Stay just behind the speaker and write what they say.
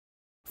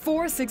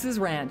Four Sixes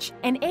Ranch,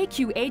 an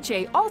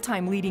AQHA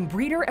all-time leading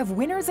breeder of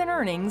winners and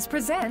earnings,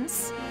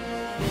 presents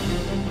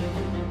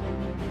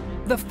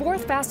the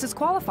fourth fastest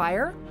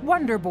qualifier,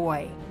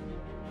 Wonderboy.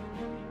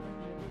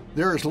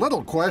 There is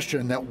little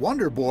question that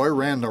Wonderboy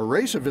ran the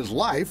race of his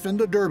life in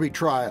the Derby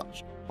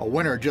trials. A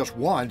winner just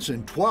once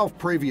in 12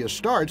 previous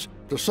starts,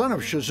 the son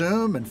of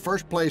Shazoom and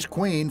first-place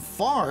Queen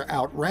far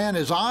outran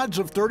his odds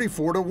of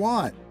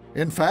 34-1.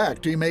 In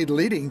fact, he made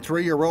leading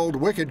 3-year-old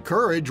Wicked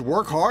Courage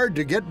work hard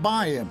to get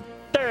by him.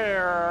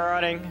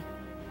 Running.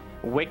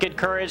 Wicked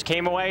Courage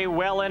came away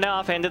well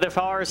enough into the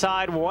far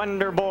side.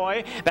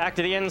 Wonderboy back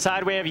to the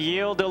inside. We have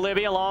Yield to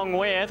Libby along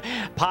with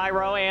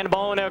Pyro and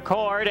Bone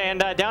Accord, and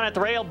down at the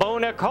rail,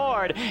 Bone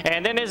Accord,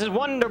 and then this is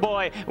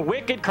Wonderboy.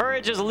 Wicked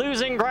Courage is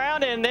losing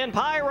ground, and then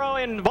Pyro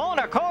and Bone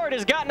Accord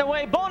has gotten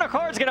away. Bone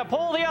Accord's gonna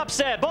pull the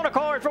upset. Bone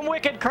Accord from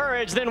Wicked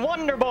Courage, then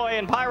Wonderboy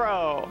and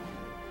Pyro.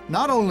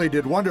 Not only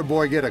did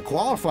Wonderboy get a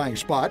qualifying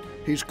spot,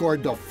 he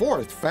scored the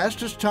 4th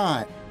fastest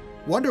time.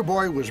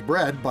 Wonderboy was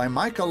bred by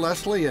Micah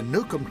Leslie and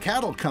Newcomb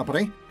Cattle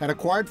Company and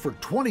acquired for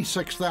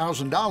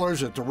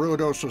 $26,000 at the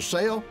Ruidoso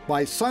sale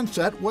by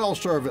Sunset Well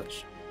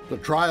Service. The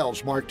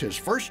trials marked his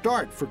first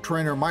start for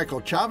trainer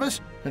Chavez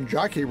and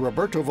jockey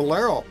Roberto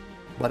Valero,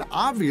 but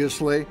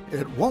obviously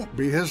it won't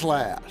be his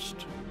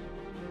last.